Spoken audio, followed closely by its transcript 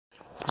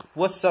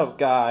What's up,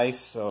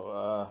 guys?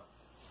 I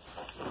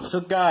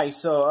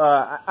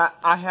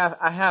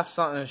have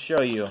something to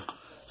show you.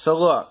 So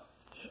look.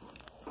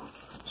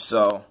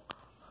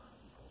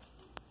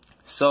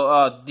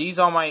 These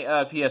are my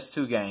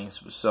PS2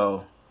 games.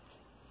 So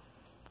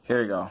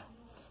here we go.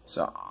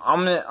 So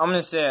I'm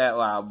gonna say it out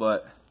loud,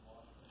 but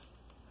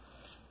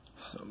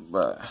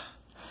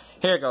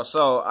here we go.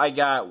 So I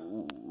got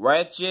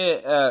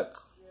Ratchet,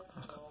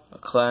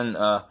 Clan.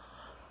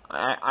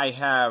 I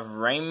have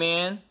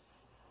Rayman.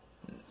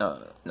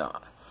 No.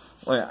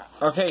 Wait.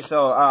 Okay,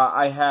 so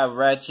I have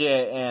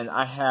Ratchet, and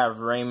I have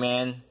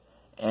Rayman,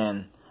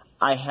 and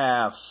I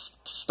have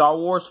Star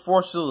Wars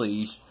Force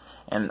Unleashed,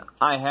 and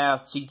I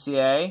have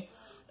GTA.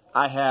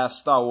 I have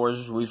Star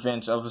Wars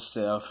Revenge of the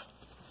Sith,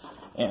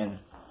 and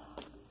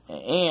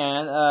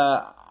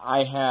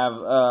I have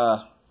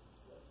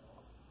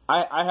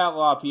I have a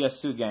lot of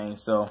PS2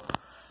 games. So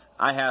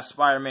I have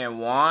Spider-Man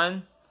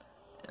 1,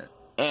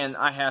 and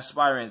I have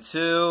Spider-Man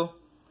 2,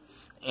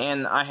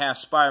 and I have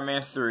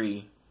Spider-Man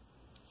 3.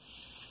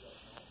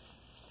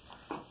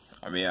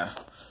 Yeah.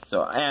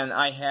 So, and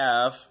I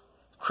have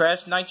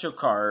Crash Nitro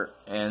Kart,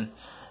 and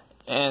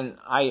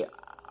I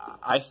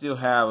still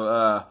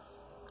have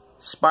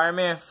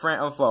Spider-Man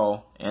Friend of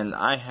Foe, and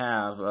I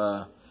have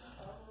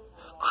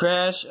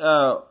Crash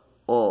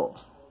Ortec,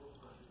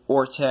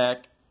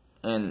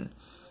 and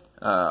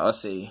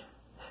let's see,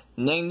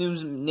 Name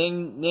Museum,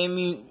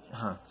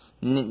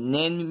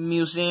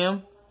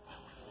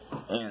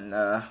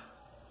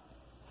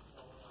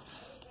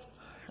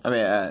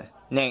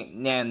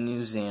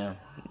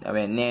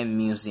 and Name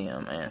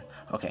Museum, man.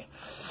 Okay.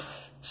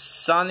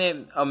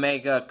 Sonic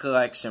Omega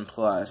Collection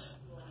Plus,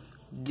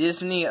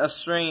 Disney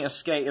Extreme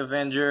Escape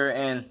Avenger,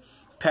 and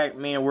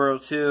Pac-Man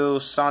World 2,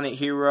 Sonic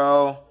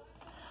Hero.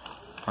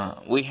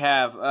 We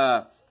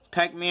have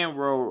Pac-Man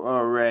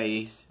World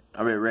Ready.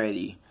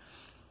 Really.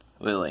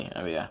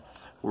 Yeah.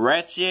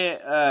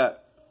 Ratchet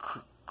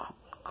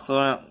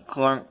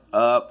Clank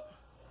Up.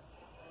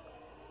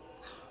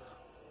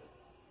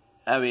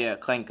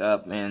 Clank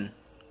Up, man.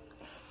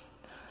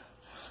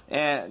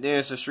 And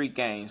there's a street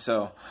game.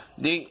 So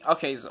these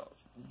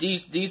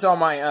are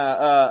my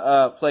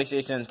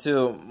PlayStation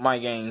 2 my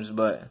games,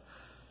 but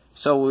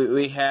so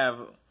we have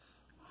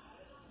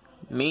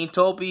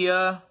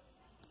Miitopia,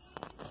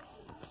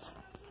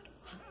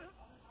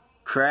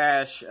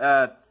 Crash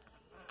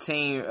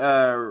Team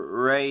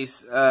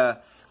Race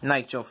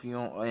Nitro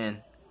Fuel,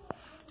 and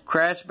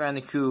Crash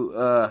Bandicoot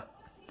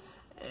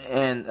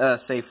and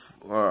Safe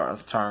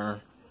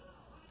Turn.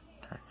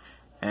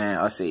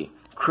 And let's see,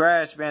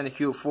 Crash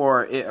Bandicoot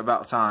 4, It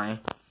About Time.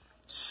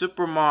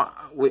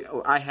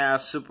 I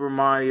have Super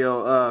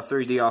Mario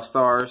 3D All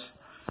Stars,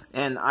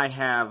 and I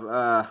have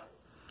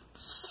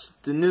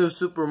the new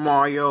Super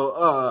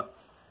Mario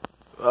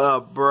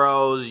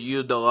Bros.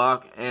 U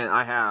Deluxe, and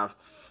I have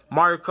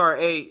Mario Kart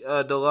 8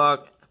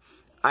 Deluxe.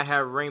 I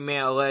have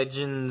Rayman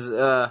Legends.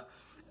 I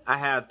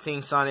have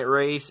Team Sonic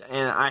Race,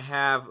 and I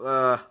have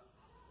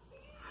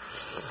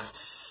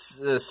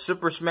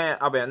Super Smash.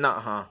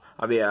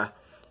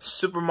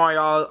 Super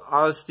Mario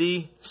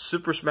Odyssey,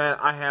 Super Smash.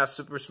 I have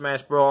Super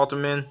Smash Bros.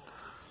 Ultimate,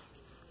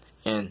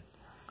 and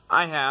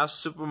I have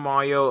Super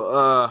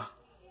Mario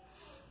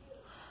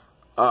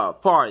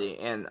Party,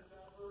 and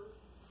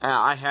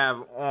I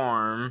have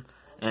ARM,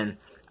 and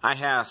I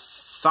have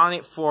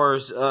Sonic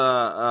Force, and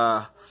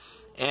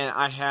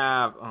I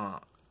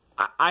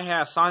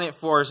have Sonic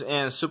Force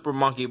and Super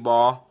Monkey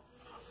Ball,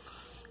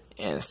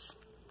 and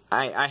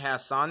I have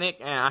Sonic,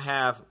 and I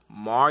have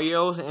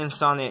Mario and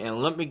Sonic and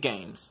Olympic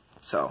Games.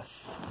 So,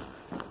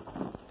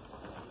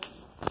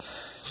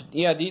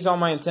 yeah, these are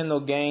my Nintendo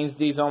games,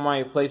 these are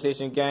my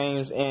PlayStation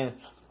games, and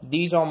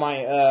these are my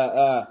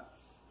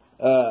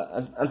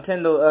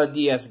Nintendo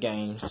DS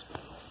games.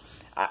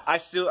 I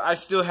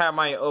still have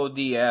my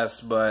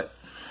ODS, but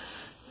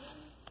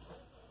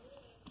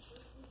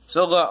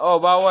so oh,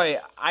 by the way,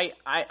 I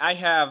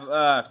have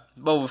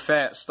Boba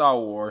Fett Star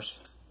Wars,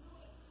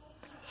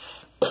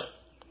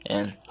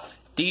 and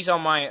these are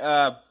my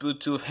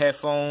Bluetooth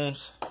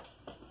headphones.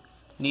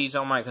 These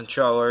are my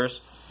controllers.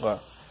 Well,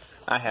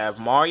 I have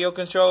Mario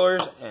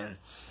controllers, and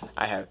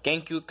I have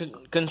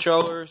GameCube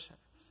controllers,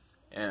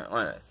 and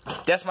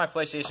that's my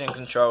PlayStation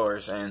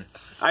controllers. And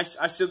I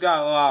still got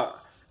a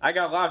lot. I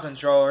got a lot of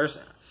controllers,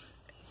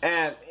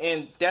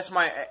 and that's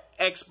my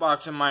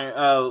Xbox in my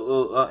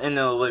in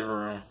the living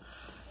room.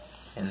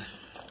 And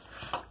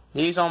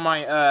these are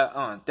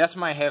my that's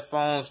my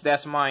headphones.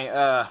 That's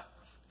my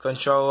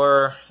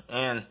controller,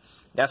 and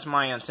that's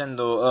my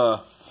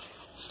Nintendo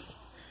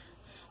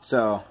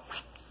So,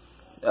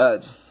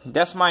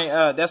 that's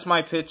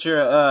my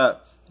picture.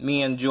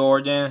 Me and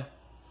Jordan,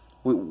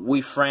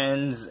 we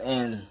friends,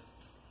 and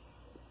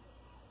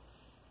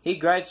he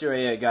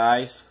graduated,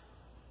 guys.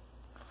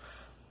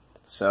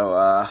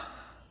 So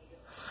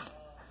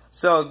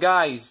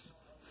guys,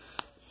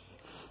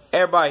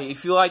 everybody,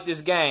 if you like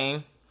this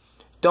game,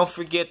 don't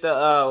forget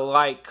to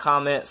like,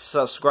 comment,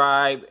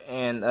 subscribe,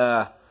 and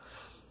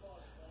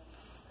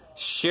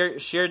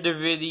share the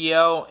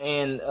video,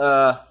 and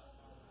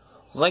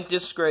link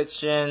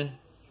description,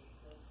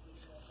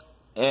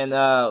 and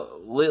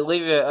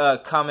leave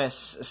a comment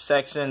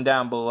section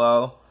down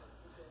below.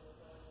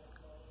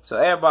 So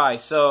everybody,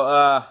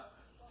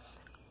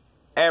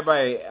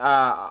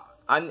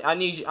 I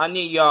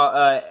need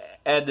y'all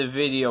add the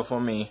video for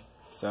me.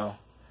 So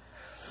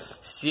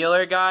see you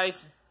later,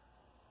 guys.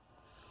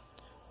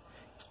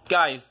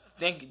 Guys,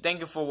 thank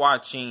you for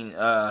watching.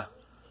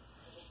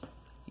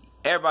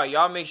 Everybody,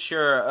 y'all make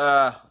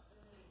sure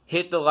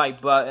hit the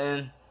like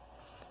button,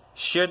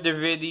 share the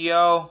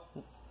video.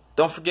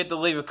 Don't forget to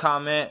leave a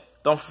comment.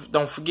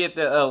 Don't forget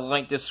the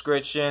link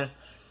description,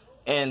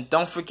 and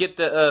don't forget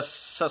to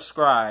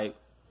subscribe.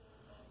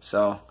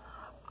 So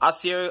I'll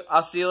see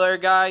you later,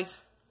 guys.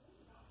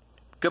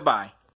 Goodbye.